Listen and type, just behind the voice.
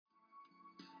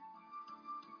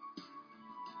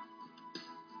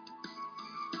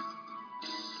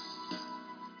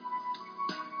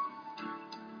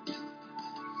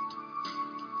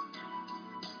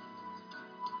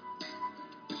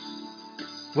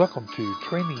Welcome to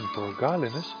Training for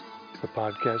Godliness, the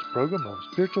podcast program of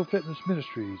Spiritual Fitness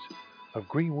Ministries of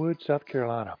Greenwood, South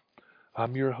Carolina.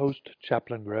 I'm your host,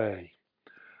 Chaplain Gray.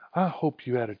 I hope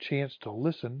you had a chance to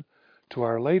listen to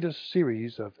our latest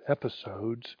series of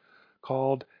episodes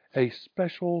called A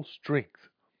Special Strength,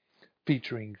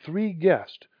 featuring 3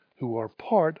 guests who are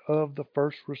part of the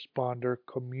first responder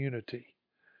community.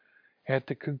 At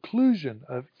the conclusion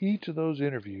of each of those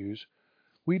interviews,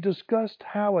 we discussed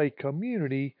how a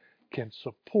community can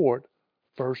support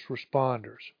first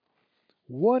responders.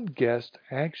 One guest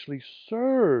actually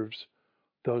serves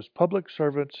those public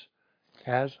servants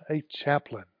as a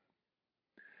chaplain.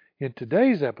 In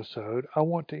today's episode, I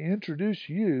want to introduce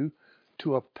you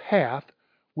to a path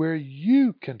where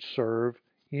you can serve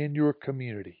in your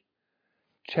community.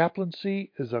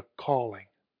 Chaplaincy is a calling.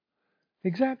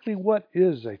 Exactly what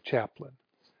is a chaplain?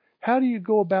 How do you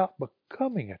go about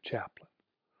becoming a chaplain?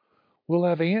 We'll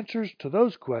have answers to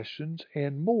those questions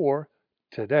and more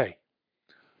today.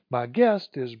 My guest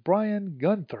is Brian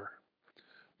Guinther.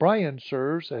 Brian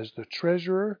serves as the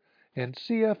Treasurer and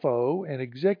CFO and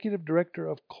Executive Director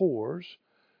of CORES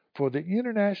for the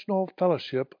International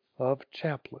Fellowship of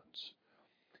Chaplains.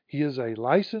 He is a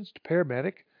licensed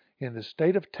paramedic in the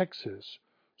state of Texas,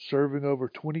 serving over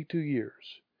 22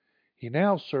 years. He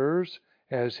now serves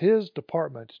as his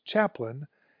department's chaplain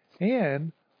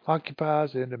and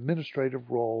occupies an administrative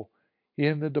role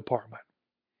in the department.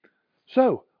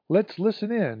 So, let's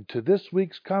listen in to this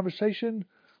week's conversation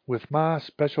with my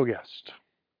special guest.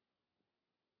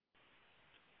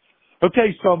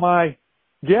 Okay, so my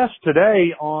guest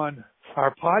today on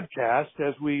our podcast,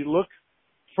 as we look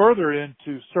further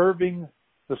into serving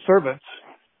the servants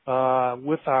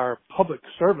with our public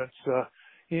servants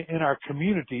in our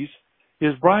communities,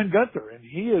 is Brian Guinther, and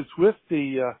he is with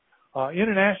the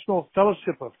International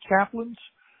Fellowship of Chaplains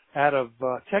out of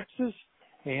Texas,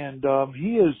 and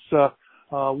he is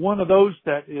one of those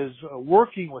that is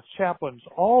working with chaplains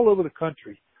all over the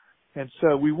country. And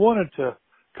so we wanted to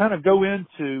kind of go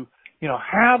into,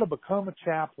 how to become a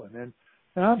chaplain.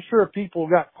 And I'm sure people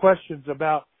got questions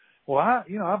about, well,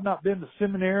 I've not been to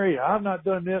seminary, I've not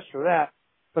done this or that,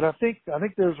 but I think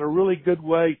there's a really good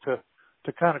way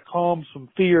to kind of calm some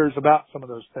fears about some of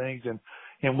those things,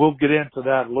 and we'll get into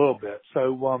that a little bit.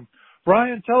 So,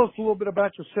 Brian, tell us a little bit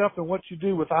about yourself and what you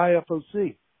do with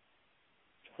IFOC.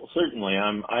 Well, certainly.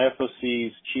 I'm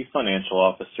IFOC's Chief Financial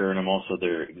Officer, and I'm also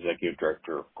their Executive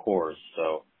Director of CORES.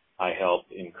 So I help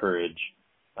encourage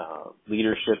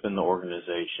leadership in the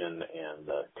organization and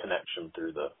the connection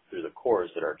through the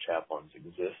CORES that our chaplains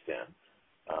exist in.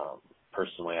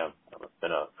 Personally, I've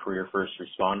been a career first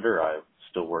responder. I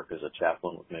still work as a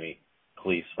chaplain with many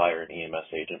police, fire, and EMS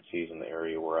agencies in the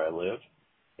area where I live,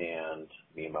 and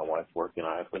me and my wife work in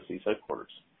IFOC's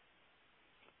headquarters.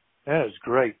 That is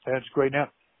great. That's great. Now,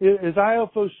 is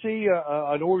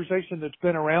IFOC an organization that's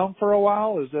been around for a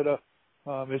while? Is it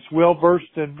it's well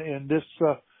versed in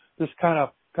this kind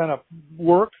of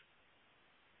work?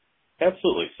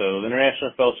 Absolutely. So the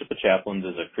International Fellowship of Chaplains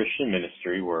is a Christian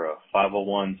ministry. We're a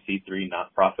 501c3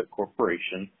 nonprofit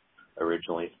corporation,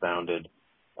 originally founded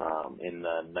in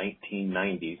the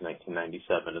 1990s.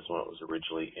 1997 is when it was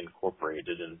originally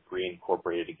incorporated and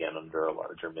reincorporated again under a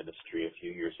larger ministry a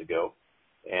few years ago.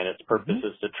 And its purpose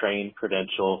is to train,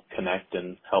 credential, connect,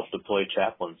 and help deploy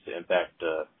chaplains to impact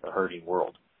a hurting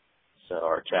world. So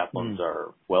our chaplains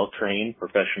are well-trained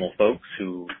professional folks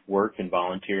who work and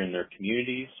volunteer in their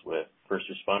communities with first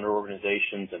responder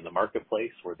organizations in the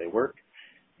marketplace where they work,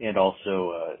 and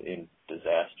also in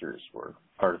disasters. We're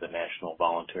part of the National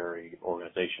Voluntary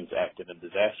Organizations Active in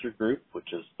Disaster Group, which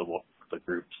is the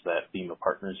groups that FEMA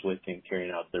partners with in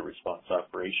carrying out their response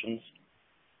operations.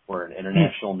 We're an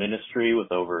international ministry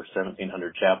with over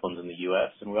 1,700 chaplains in the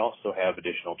U.S., and we also have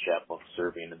additional chaplains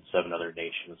serving in 7 other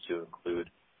nations to include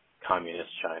Communist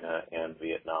China and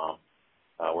Vietnam.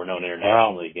 We're known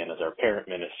internationally, again, as our parent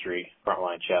ministry,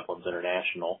 Frontline Chaplains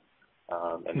International.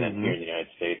 And then here in the United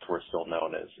States, we're still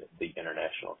known as the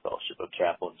International Fellowship of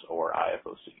Chaplains, or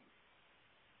IFOC.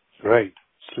 Great.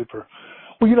 Super.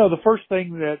 Well, the first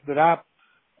thing that I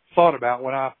thought about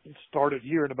when I started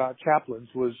hearing about chaplains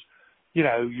was,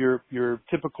 your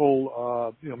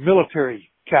typical, military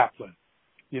chaplain,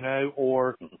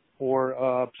 or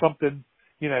something,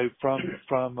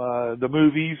 from the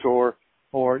movies or,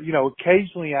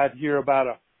 occasionally I'd hear about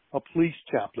a police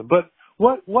chaplain. But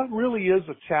what really is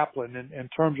a chaplain in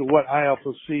terms of what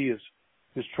IFOC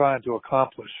is trying to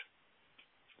accomplish?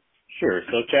 Sure.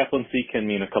 So chaplaincy can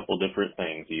mean a couple different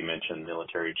things. You mentioned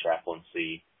military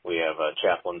chaplaincy. We have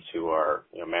chaplains who are,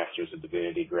 Masters of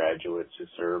Divinity graduates who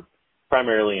serve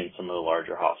primarily in some of the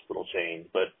larger hospital chains.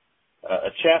 But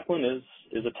a chaplain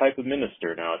is a type of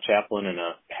minister. Now, a chaplain and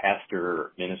a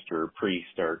pastor, minister, or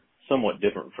priest are somewhat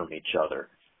different from each other.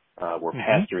 Where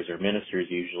pastors or ministers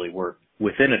usually work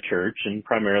within a church and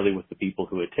primarily with the people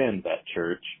who attend that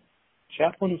church,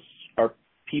 chaplains are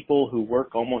people who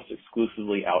work almost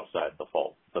exclusively outside the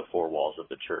four walls of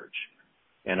the church.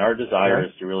 And our desire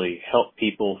is to really help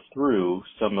people through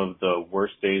some of the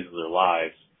worst days of their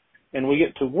lives. And we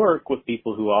get to work with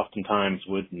people who oftentimes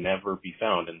would never be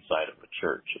found inside of a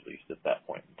church, at least at that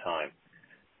point in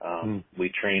time.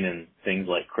 We train in things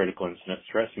like critical incident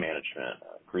stress management,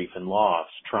 grief and loss,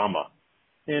 trauma,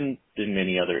 and in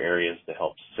many other areas to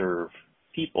help serve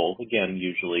people, again,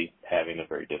 usually having a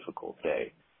very difficult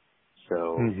day.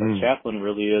 So a chaplain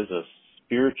really is a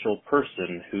spiritual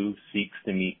person who seeks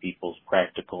to meet people's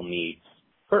practical needs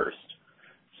first.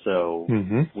 So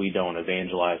we don't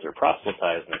evangelize or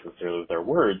proselytize necessarily with our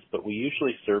words, but we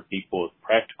usually serve people with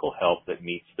practical help that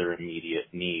meets their immediate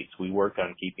needs. We work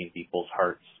on keeping people's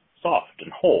hearts soft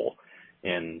and whole.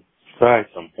 And at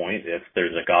some point, if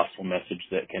there's a gospel message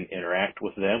that can interact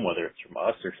with them, whether it's from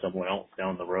us or someone else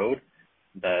down the road,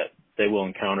 that they will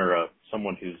encounter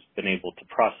someone who's been able to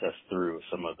process through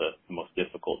some of the most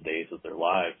difficult days of their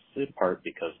lives, in part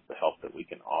because of the help that we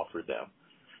can offer them.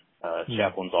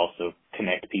 Chaplains also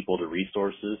connect people to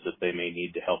resources that they may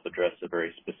need to help address a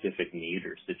very specific need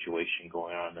or situation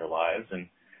going on in their lives. And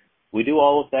we do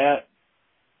all of that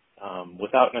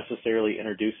without necessarily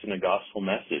introducing a gospel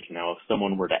message. Now, if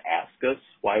someone were to ask us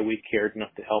why we cared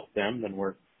enough to help them, then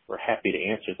we're happy to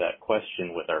answer that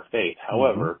question with our faith.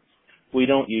 However, we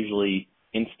don't usually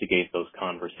instigate those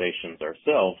conversations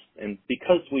ourselves. And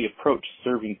because we approach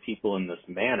serving people in this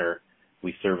manner,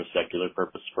 we serve a secular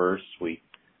purpose first.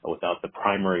 Without the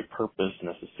primary purpose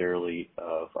necessarily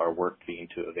of our work being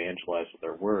to evangelize with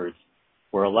our words,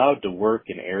 we're allowed to work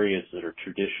in areas that are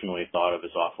traditionally thought of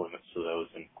as off limits to those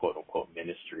in quote unquote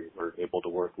ministry. We're able to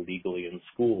work legally in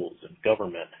schools and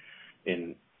government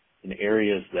in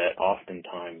areas that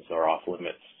oftentimes are off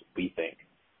limits, we think,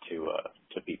 to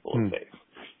people of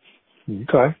faith.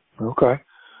 Okay.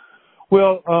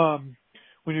 Well,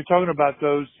 when you're talking about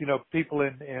those, people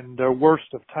in their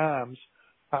worst of times,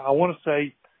 I want to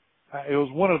say it was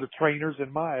one of the trainers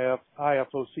in my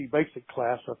IFOC basic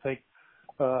class, I think,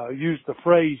 used the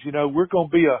phrase, we're going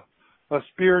to be a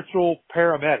spiritual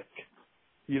paramedic.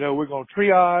 We're going to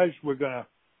triage, we're going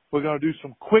to do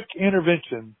some quick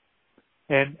intervention,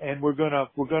 and we're going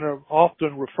to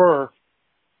often refer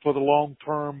for the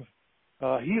long-term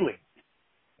healing.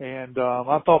 And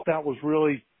I thought that was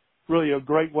really, really a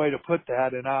great way to put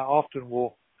that. And I often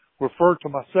will refer to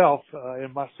myself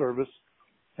in my service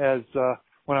as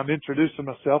when I'm introducing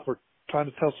myself or trying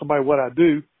to tell somebody what I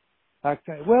do, I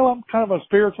say, well, I'm kind of a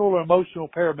spiritual or emotional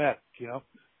paramedic,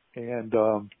 and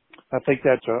I think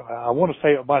I want to say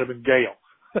it might have been Gail.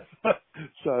 But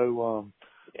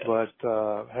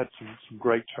had some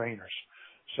great trainers.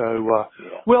 So,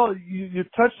 well, you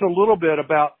touched a little bit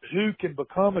about who can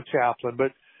become a chaplain,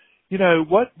 but,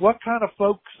 what kind of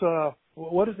folks,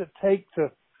 what does it take to,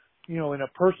 in a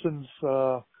person's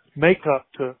makeup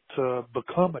to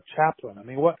become a chaplain? I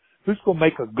mean, who's going to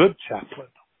make a good chaplain?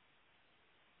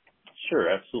 Sure,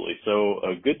 absolutely. So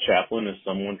a good chaplain is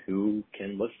someone who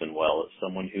can listen well. It's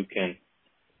someone who can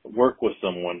work with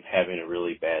someone having a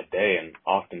really bad day, and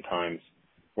oftentimes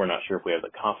we're not sure if we have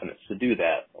the confidence to do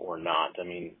that or not. I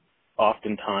mean,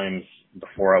 oftentimes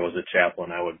before I was a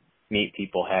chaplain, I would meet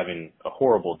people having a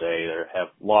horrible day or have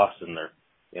loss in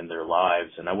their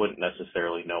lives, and I wouldn't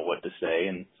necessarily know what to say,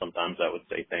 and sometimes I would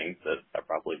say things that I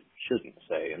probably shouldn't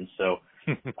say. And so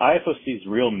IFOC's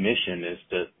real mission is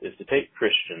to take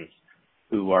Christians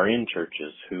who are in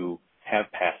churches, who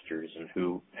have pastors and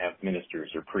who have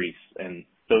ministers or priests, and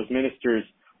those ministers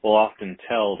will often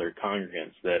tell their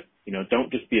congregants that,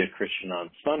 don't just be a Christian on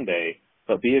Sunday,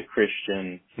 but be a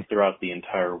Christian throughout the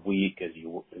entire week as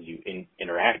you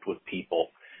interact with people.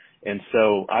 And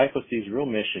so IFOC's real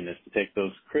mission is to take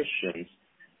those Christians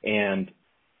and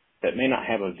that may not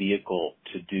have a vehicle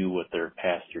to do what their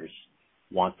pastors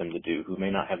want them to do, who may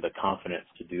not have the confidence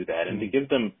to do that, and to give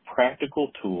them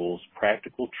practical tools,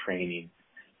 practical training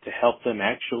to help them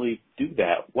actually do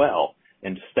that well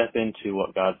and to step into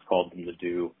what God's called them to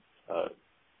do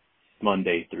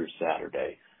Monday through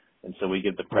Saturday. And so we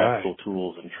give the practical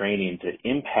tools and training to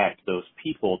impact those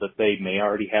people that they may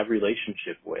already have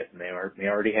relationship with, may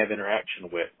already have interaction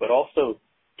with, but also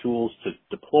tools to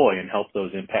deploy and help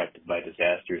those impacted by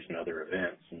disasters and other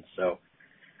events. And so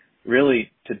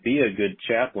really, to be a good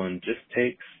chaplain just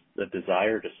takes the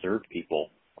desire to serve people.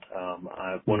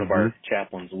 One of our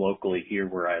chaplains locally here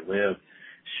where I live,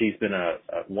 she's been a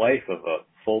wife of a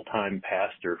full-time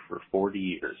pastor for 40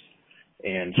 years.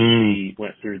 And she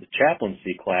went through the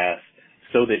chaplaincy class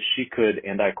so that she could,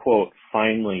 and I quote,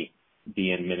 finally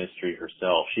be in ministry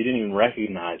herself. She didn't even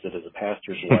recognize it as a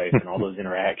pastor's wife and all those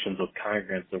interactions with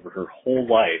congregants over her whole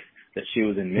life that she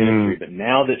was in ministry. But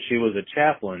now that she was a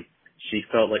chaplain, she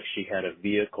felt like she had a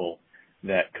vehicle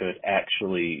that could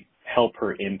actually help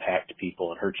her impact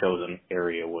people. And her chosen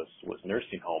area was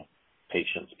nursing home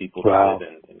patients, people who live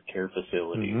in care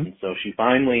facilities. And so she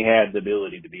finally had the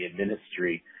ability to be in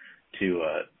ministry to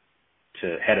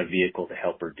had a vehicle to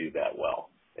help her do that well.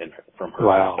 And from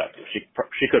her perspective,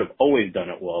 she could have always done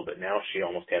it well, but now she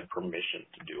almost had permission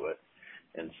to do it.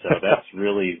 And so that's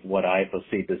really what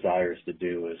IFOC desires to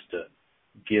do, is to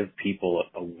give people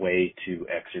a way to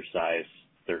exercise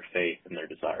their faith and their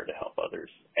desire to help others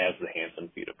as the hands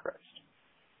and feet of Christ.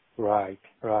 Right.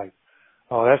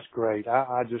 Oh, that's great.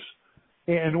 I just,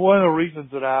 and one of the reasons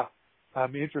that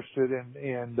I'm interested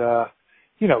in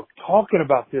talking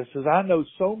about this is I know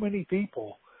so many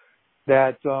people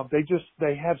that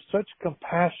they have such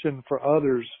compassion for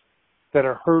others that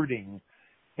are hurting,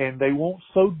 and they want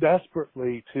so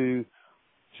desperately to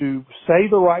say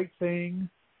the right thing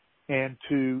and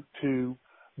to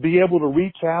be able to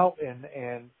reach out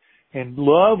and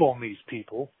love on these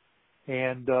people.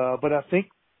 And but I think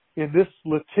in this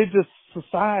litigious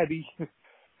society,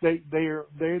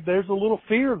 there's a little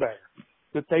fear there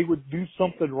that they would do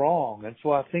something wrong. And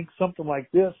so I think something like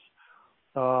this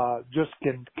just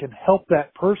can help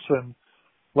that person,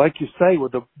 like you say,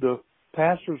 with the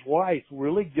pastor's wife,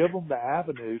 really give them the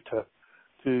avenue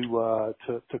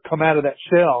to come out of that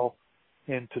shell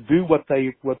and to do what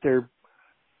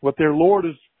their Lord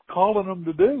is calling them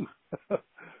to do.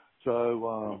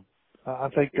 So I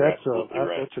think that's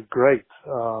a great.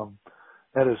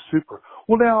 That is super.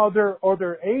 Well, now are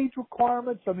there age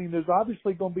requirements? I mean, there's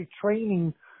obviously going to be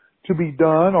training to be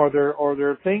done. Are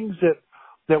there things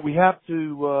that we have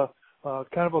to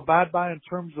kind of abide by in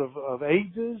terms of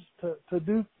ages to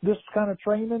do this kind of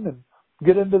training and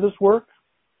get into this work?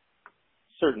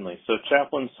 Certainly. So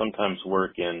chaplains sometimes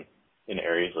work in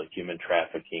areas like human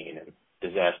trafficking and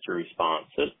disaster response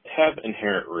that have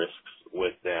inherent risks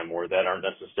with them or that aren't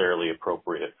necessarily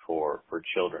appropriate for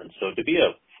children. So to be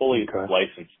a fully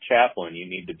licensed chaplain, you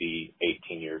need to be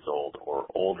 18 years old or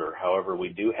older. However, we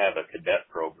do have a cadet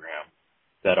program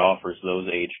that offers those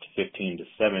aged 15 to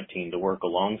 17 to work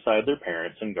alongside their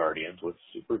parents and guardians with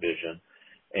supervision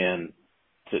and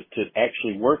to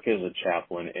actually work as a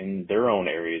chaplain in their own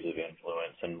areas of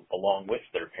influence and along with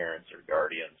their parents or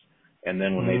guardians. And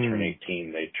then when they turn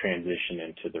 18, they transition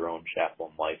into their own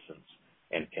chaplain license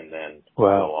and can then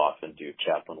go off and do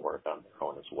chaplain work on their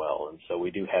own as well. And so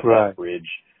we do have that bridge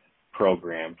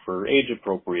program for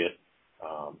age-appropriate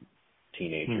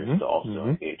teenagers to also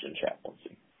engage in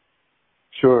chaplaincy.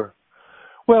 Sure.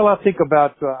 Well, I think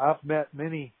about, I've met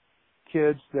many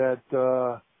kids that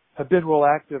have been real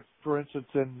active, for instance,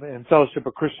 in Fellowship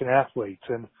of Christian Athletes,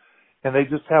 and they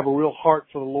just have a real heart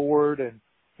for the Lord,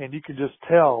 and you can just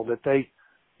tell that they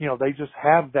just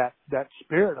have that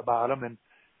spirit about them,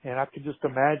 and I could just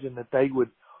imagine that they would,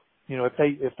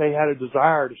 if they had a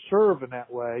desire to serve in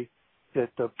that way, that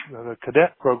the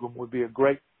cadet program would be a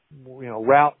great,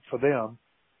 route for them.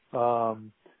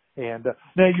 And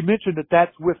now you mentioned that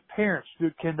that's with parents.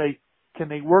 Can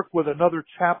they work with another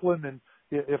chaplain, and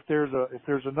if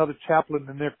there's another chaplain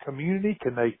in their community,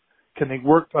 can they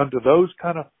work under those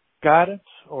kind of guidance,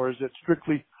 or is it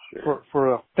strictly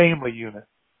for a family unit?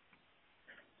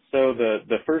 So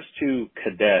the first two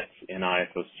cadets in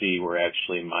IFOC were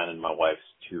actually mine and my wife's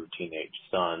two teenage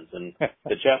sons, and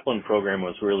the chaplain program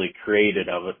was really created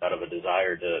out of a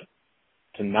desire to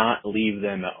not leave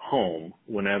them at home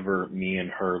whenever me and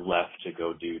her left to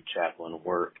go do chaplain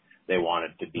work. They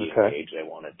wanted to be engaged. They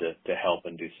wanted to help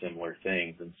and do similar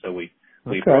things. And so we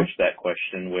approached that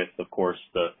question with, of course,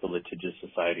 the litigious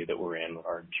society that we're in,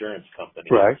 our insurance company.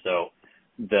 Right. So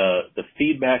the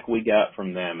feedback we got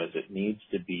from them is it needs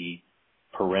to be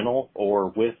parental or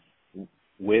with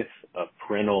a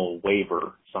parental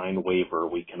waiver, signed waiver.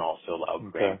 We can also allow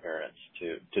grandparents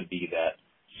to be that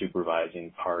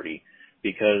supervising party,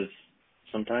 because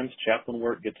sometimes chaplain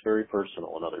work gets very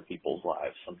personal in other people's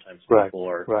lives. Sometimes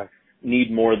people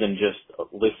need more than just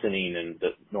listening and the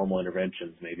normal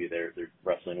interventions. Maybe they're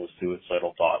wrestling with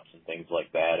suicidal thoughts and things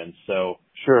like that. And so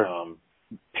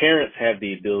parents have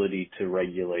the ability to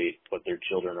regulate what their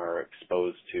children are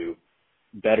exposed to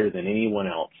better than anyone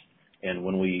else. And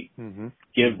when we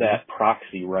give that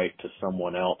proxy right to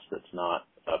someone else that's not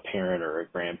a parent or a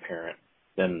grandparent,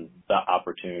 then the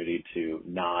opportunity to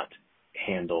not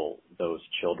handle those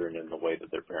children in the way that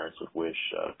their parents would wish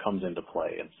comes into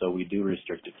play. And so we do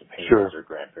restrict it to parents Sure. or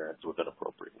grandparents with an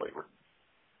appropriate waiver.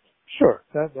 Sure.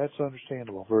 That's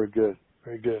understandable. Very good.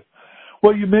 Very good.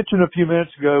 Well, you mentioned a few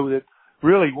minutes ago that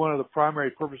really one of the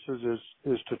primary purposes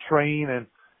is to train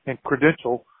and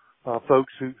credential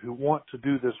folks who want to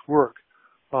do this work.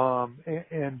 I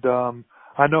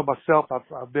know myself,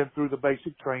 I've been through the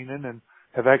basic training and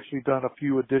have actually done a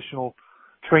few additional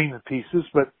training pieces,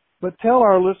 but tell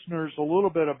our listeners a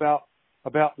little bit about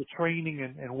the training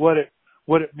and what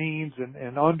it means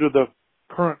and under the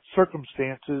current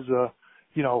circumstances,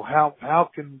 how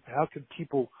can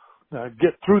people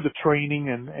get through the training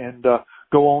and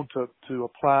go on to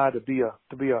apply to be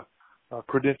a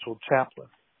credentialed chaplain.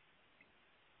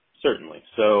 Certainly.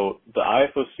 So the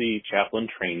IFOC chaplain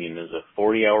training is a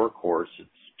 40-hour course. It's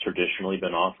traditionally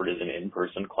been offered as an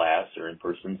in-person class or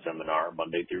in-person seminar,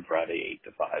 Monday through Friday, 8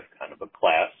 to 5, kind of a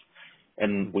class.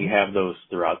 And we have those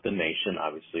throughout the nation.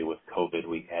 Obviously, with COVID,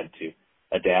 we had to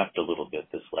adapt a little bit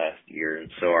this last year.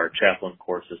 And so our chaplain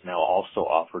course is now also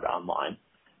offered online,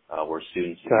 where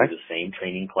students do the same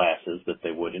training classes that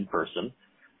they would in person,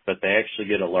 but they actually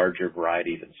get a larger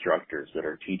variety of instructors that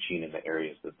are teaching in the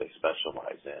areas that they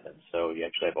specialize in. And so you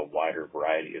actually have a wider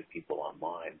variety of people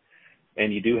online.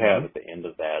 And you do have at the end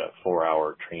of that a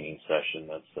 4-hour training session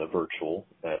that's virtual.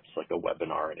 That's like a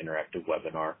webinar, an interactive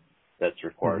webinar that's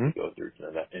required to go through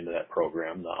into that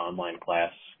program. The online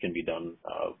class can be done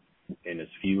in as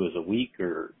few as a week,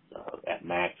 or at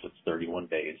max it's 31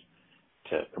 days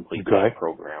to complete that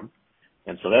program.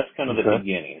 And so that's kind of the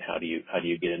beginning. How do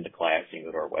you get into class? You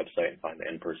can go to our website and find the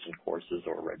in-person courses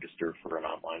or register for an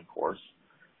online course.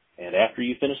 And after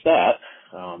you finish that,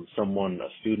 a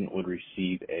student would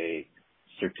receive a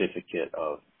certificate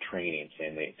of training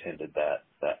saying they attended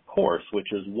that course,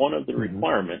 which is one of the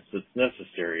requirements that's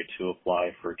necessary to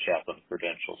apply for chaplain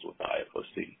credentials with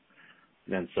IFOC.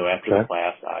 And so after the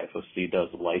class, IFOC does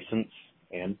license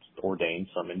and ordain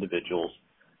some individuals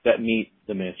that meet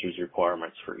the minister's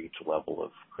requirements for each level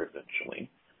of credentialing.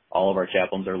 All of our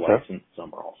chaplains are licensed.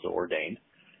 Some are also ordained.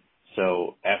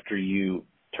 So after you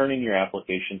turn in your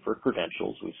application for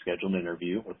credentials, we schedule an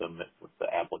interview with the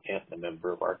applicant, a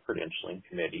member of our credentialing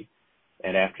committee.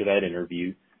 And after that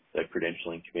interview, the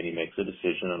credentialing committee makes a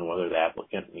decision on whether the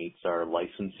applicant meets our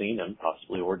licensing and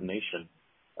possibly ordination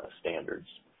standards.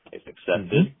 If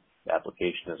accepted, the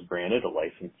application is granted a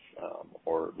license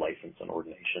or license and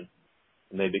ordination.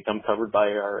 And they become covered by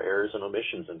our errors and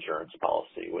omissions insurance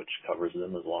policy, which covers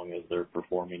them as long as they're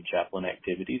performing chaplain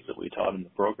activities that we taught in the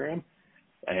program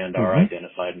and are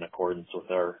identified in accordance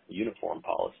with our uniform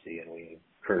policy. And we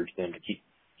encourage them to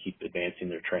keep advancing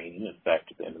their training. In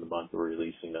fact, at the end of the month, we're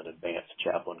releasing an advanced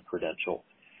chaplain credential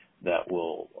that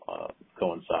will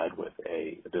coincide with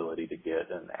a ability to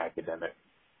get an academic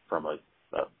from a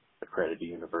accredited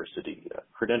university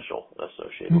credential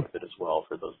associated with it as well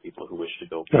for those people who wish to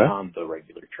go beyond the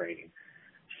regular training.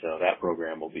 So that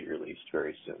program will be released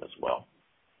very soon as well.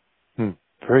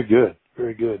 Very good.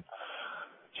 Very good.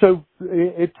 So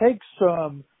it takes,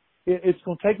 it's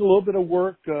going to take a little bit of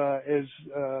work as,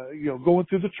 going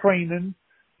through the training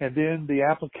and then the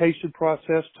application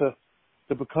process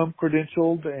to become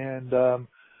credentialed. And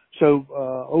so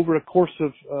over a course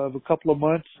of a couple of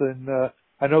months, and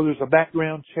I know there's a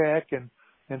background check and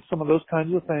some of those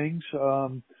kinds of things.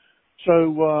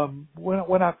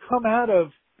 When I come out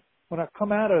of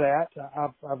that,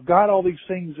 I've got all these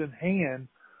things in hand.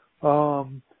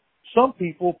 Some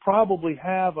people probably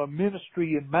have a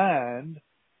ministry in mind.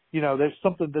 There's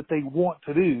something that they want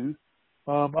to do.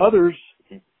 Others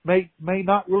may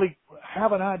not really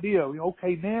have an idea.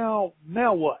 Okay, now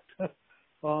what?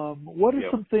 What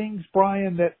are some things,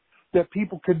 Brian, that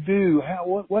people could do?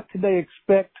 What can they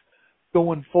expect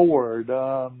going forward?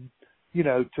 To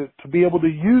be able to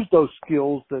use those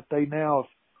skills that they now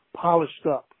have polished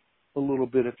up a little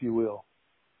bit, if you will.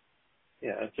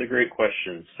 Yeah, that's a great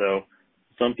question. So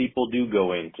some people do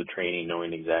go into training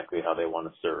knowing exactly how they want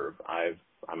to serve.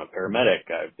 I'm a paramedic.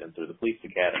 I've been through the police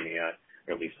academy, or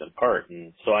at least in part,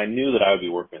 and so I knew that I would be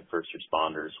working with first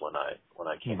responders when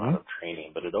I came out of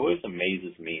training. But it always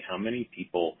amazes me how many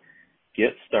people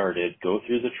get started, go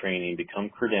through the training, become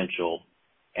credentialed,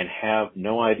 and have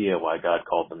no idea why God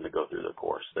called them to go through the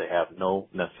course. They have no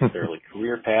necessarily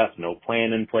career path, no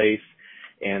plan in place,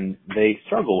 and they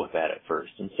struggle with that at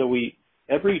first. And so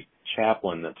every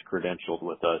chaplain that's credentialed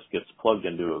with us gets plugged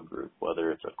into a group,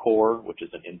 whether it's a core, which is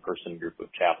an in-person group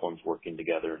of chaplains working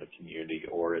together in a community,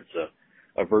 or it's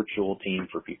a virtual team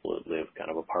for people that live kind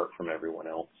of apart from everyone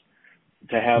else,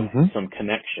 to have some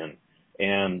connection.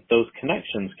 And those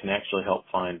connections can actually help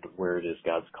find where it is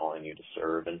God's calling you to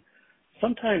serve. And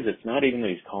sometimes it's not even that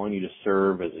he's calling you to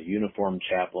serve as a uniformed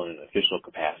chaplain in an official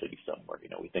capacity somewhere.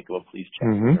 We think of a police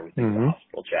chaplain or we think of a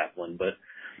hospital chaplain, but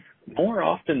more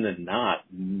often than not,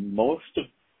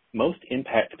 most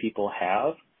impact people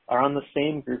have are on the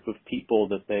same group of people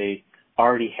that they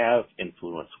already have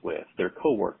influence with, their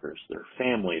coworkers, their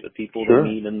family, the people they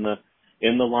meet in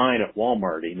the line at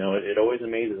Walmart. It always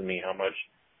amazes me how much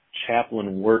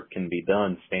chaplain work can be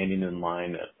done standing in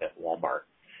line at Walmart.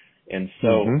 And so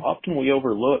often we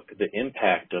overlook the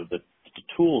impact of the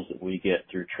tools that we get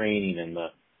through training and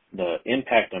the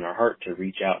impact on our heart to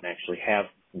reach out and actually have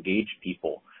engaged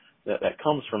people that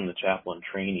comes from the chaplain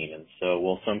training. And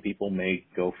so, some people may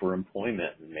go for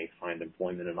employment and may find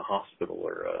employment in a hospital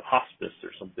or a hospice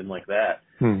or something like that.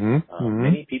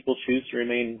 Many people choose to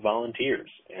remain volunteers.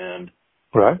 And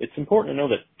it's important to know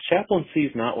that chaplaincy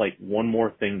is not like one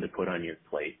more thing to put on your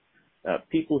plate.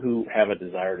 People who have a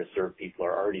desire to serve people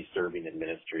are already serving in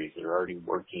ministries. They're already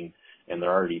working and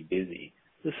they're already busy.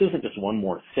 This isn't just one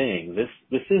more thing.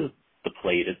 This is the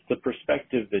plate. It's the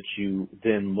perspective that you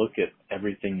then look at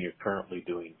everything you're currently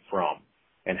doing from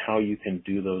and how you can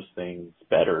do those things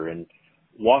better and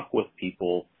walk with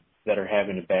people that are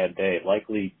having a bad day.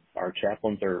 Likely our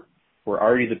chaplains were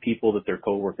already the people that their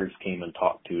coworkers came and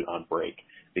talked to on break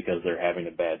because they're having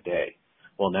a bad day.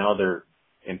 Well, now they're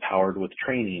empowered with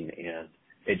training and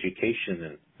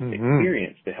education and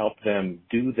experience to help them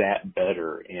do that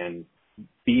better and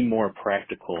be more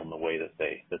practical in the way that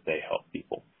they help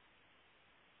people.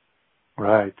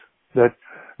 Right. That's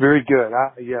very good.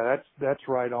 That's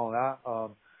right on.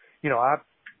 I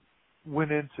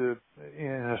went into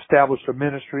and established a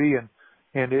ministry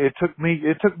and it took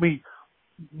me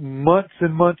months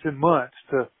and months and months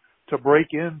to break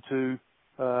into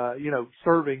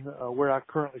serving where I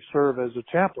currently serve as a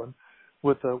chaplain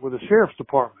with a sheriff's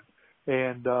department.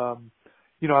 And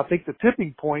I think the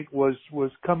tipping point was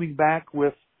coming back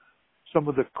with some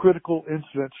of the critical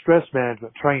incident stress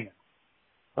management training.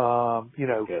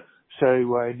 Yes. So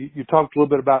you talked a little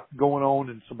bit about going on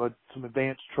and some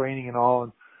advanced training and all,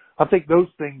 and I think those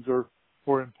things are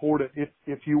important.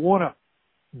 If you want to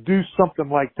do something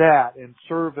like that and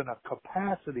serve in a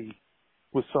capacity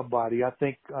with somebody, I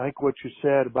think what you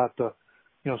said about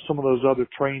some of those other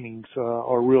trainings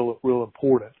are real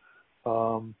important.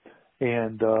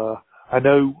 And I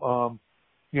know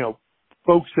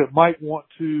folks that might want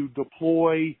to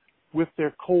deploy with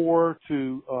their corps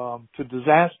to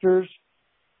disasters.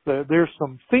 There's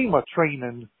some FEMA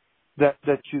training that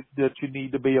you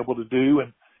need to be able to do,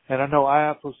 and I know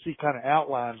IFOC kind of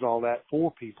outlines all that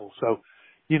for people. So,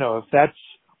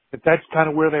 if that's kind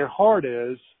of where their heart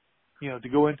is, to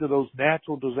go into those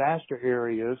natural disaster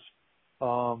areas,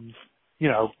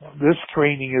 this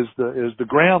training is the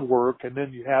groundwork, and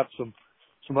then you have some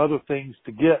other things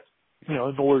to get, in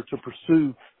order to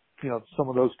pursue, some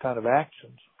of those kind of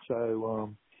actions.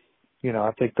 So,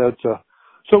 I think that's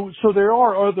so there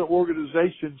are other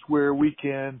organizations where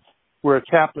a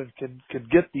chaplain can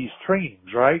get these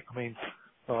trainings, right? I mean,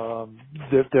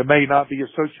 that may not be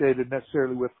associated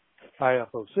necessarily with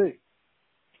IFOC.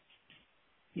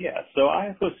 Yeah, so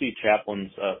IFOC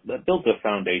chaplains, that builds a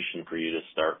foundation for you to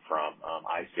start from.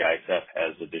 ICISF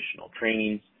has additional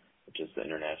trainings, which is the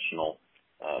International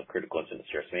Critical Incident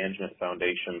Stress Management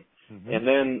Foundation. And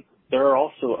then there are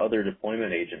also other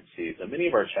deployment agencies. And many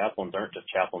of our chaplains aren't just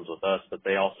chaplains with us, but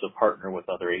they also partner with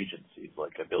other agencies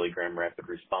like a Billy Graham Rapid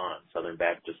Response, Southern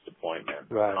Baptist Deployment,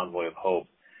 Convoy of Hope.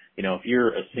 If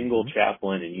you're a single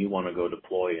chaplain and you want to go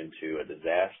deploy into a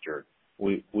disaster,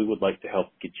 we would like to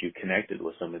help get you connected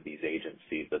with some of these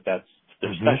agencies. That's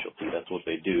their specialty. That's what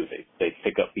they do. They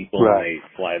pick up people and they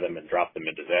fly them and drop them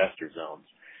in disaster zones.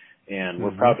 And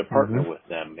we're proud to partner with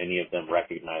them. Many of them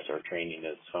recognize our training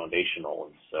as foundational,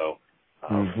 and so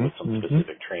with some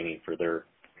specific training for their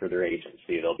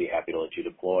agency, they'll be happy to let you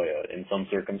deploy. In some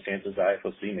circumstances,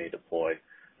 IFOC may deploy.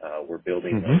 We're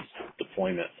building those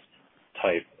deployment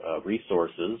type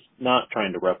resources, not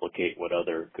trying to replicate what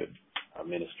other good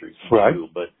ministries do,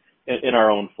 but in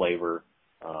our own flavor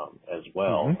as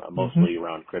well, mostly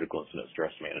around critical incident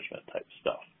stress management type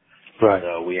stuff.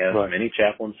 So we have many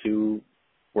chaplains who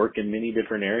work in many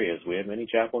different areas. We have many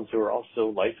chaplains who are also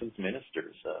licensed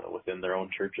ministers within their own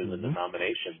churches and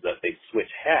denominations, that they switch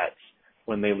hats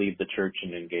when they leave the church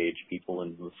and engage people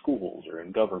in the schools or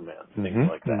in government, things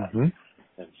like that.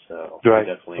 And so we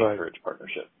definitely encourage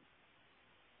partnership.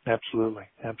 Absolutely.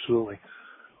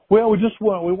 Well,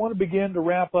 we want to begin to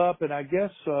wrap up, and I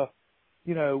guess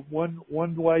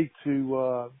one way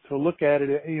to look at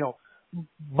it,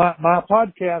 my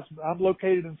podcast, I'm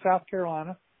located in South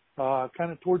Carolina,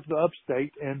 kind of towards the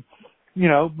upstate, and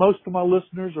most of my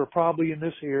listeners are probably in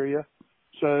this area.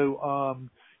 So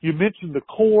you mentioned the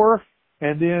core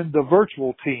and then the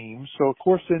virtual team. So, of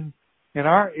course, in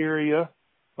our area,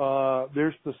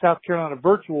 there's the South Carolina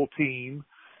virtual team,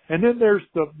 and then there's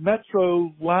the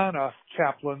Metrolina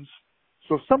chaplains.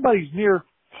 So if somebody's near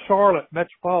Charlotte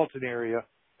metropolitan area,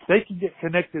 they can get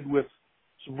connected with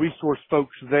some resource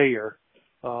folks there.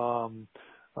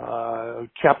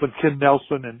 Chaplain Ken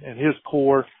Nelson and his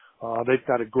core, they've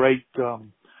got a great,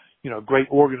 great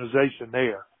organization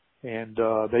there, and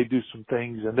they do some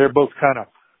things, and they're both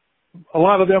a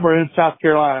lot of them are in South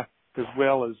Carolina as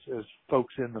well as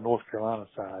folks in the North Carolina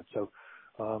side. So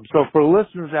for the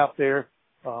listeners out there,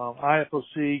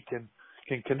 IFOC can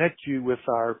connect you with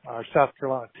our South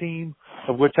Carolina team,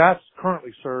 of which I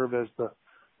currently serve as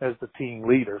the team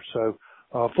leader. So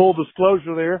full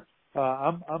disclosure there,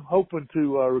 I'm hoping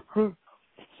to recruit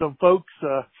some folks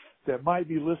that might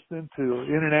be listening to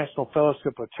International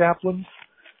Fellowship of Chaplains,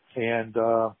 and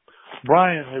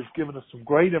Brian has given us some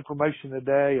great information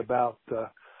today about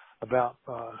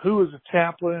who is a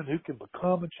chaplain, who can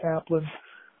become a chaplain,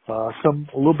 a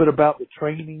little bit about the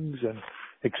trainings and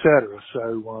et cetera.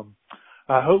 So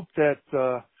I hope that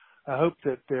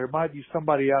there might be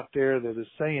somebody out there that is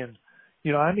saying,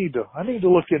 I need to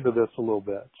look into this a little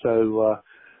bit. So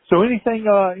anything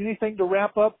to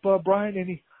wrap up, Brian?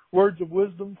 Any words of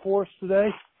wisdom for us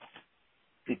today?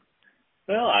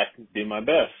 Well, I can do my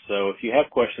best. So if you have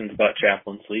questions about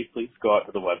chaplaincy, please go out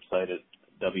to the website at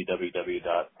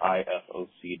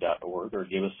www.ifoc.org or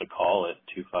give us a call at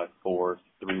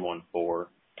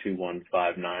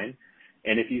 254-314-2159.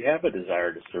 And if you have a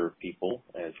desire to serve people,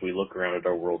 as we look around at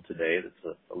our world today,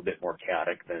 that's a bit more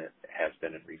chaotic than it has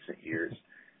been in recent years.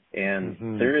 And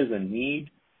there is a need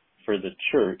for the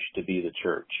church to be the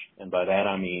church. And by that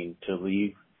I mean to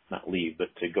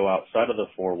to go outside of the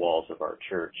four walls of our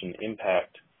church and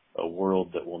impact a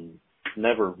world that will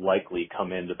never likely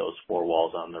come into those four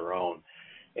walls on their own.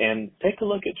 And take a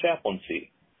look at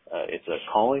chaplaincy. It's a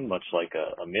calling, much like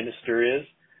a minister is.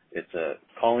 It's a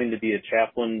calling to be a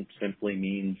chaplain simply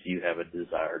means you have a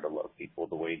desire to love people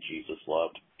the way Jesus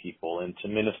loved people and to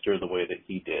minister the way that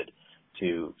he did,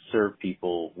 to serve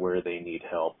people where they need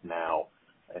help now,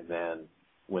 and then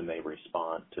when they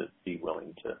respond, to be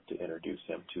willing to introduce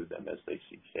him to them as they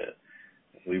see fit.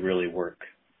 We really work,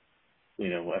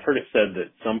 I've heard it said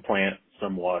that some plant,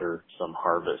 some water, some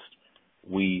harvest.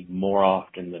 We more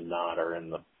often than not are in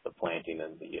the planting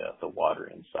and the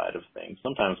watering side of things.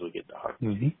 Sometimes we get to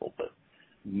harvest people, but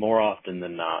more often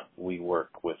than not, we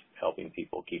work with helping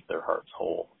people keep their hearts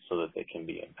whole so that they can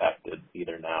be impacted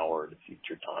either now or at a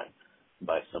future time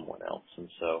by someone else. And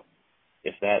so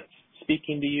if that's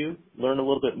speaking to you, learn a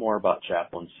little bit more about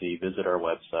chaplaincy, visit our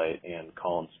website, and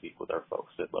call and speak with our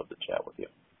folks. They'd love to chat with you.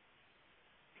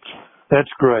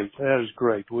 That's great. That is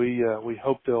great. We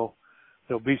hope there'll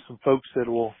be some folks that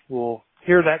will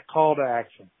hear that call to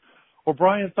action. Well,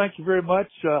 Brian, thank you very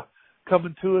much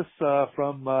coming to us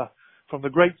from the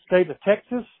great state of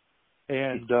Texas,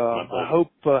 and I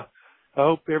hope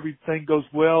everything goes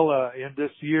well in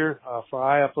this year for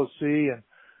IFOC, and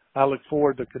I look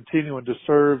forward to continuing to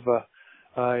serve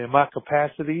in my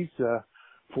capacities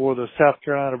for the South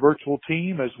Carolina virtual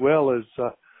team as well as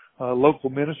local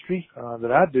ministry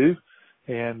that I do,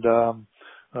 and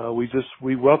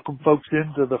we welcome folks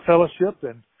into the fellowship,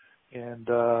 and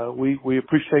we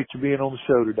appreciate you being on the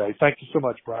show today. Thank you so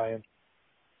much, Brian.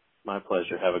 My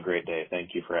pleasure. Have a great day.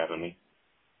 Thank you for having me.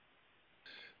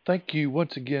 Thank you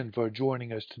once again for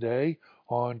joining us today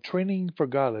on Training for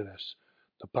Godliness,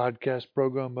 the podcast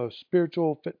program of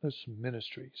Spiritual Fitness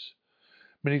Ministries.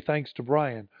 Many thanks to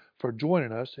Brian for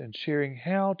joining us and sharing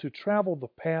how to travel the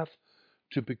path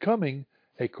to becoming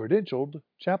a credentialed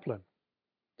chaplain.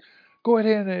 Go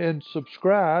ahead and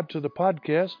subscribe to the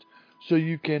podcast so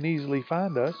you can easily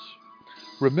find us.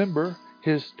 Remember,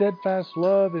 his steadfast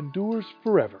love endures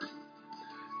forever.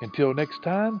 Until next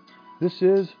time, this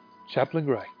is Chaplain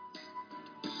Gray.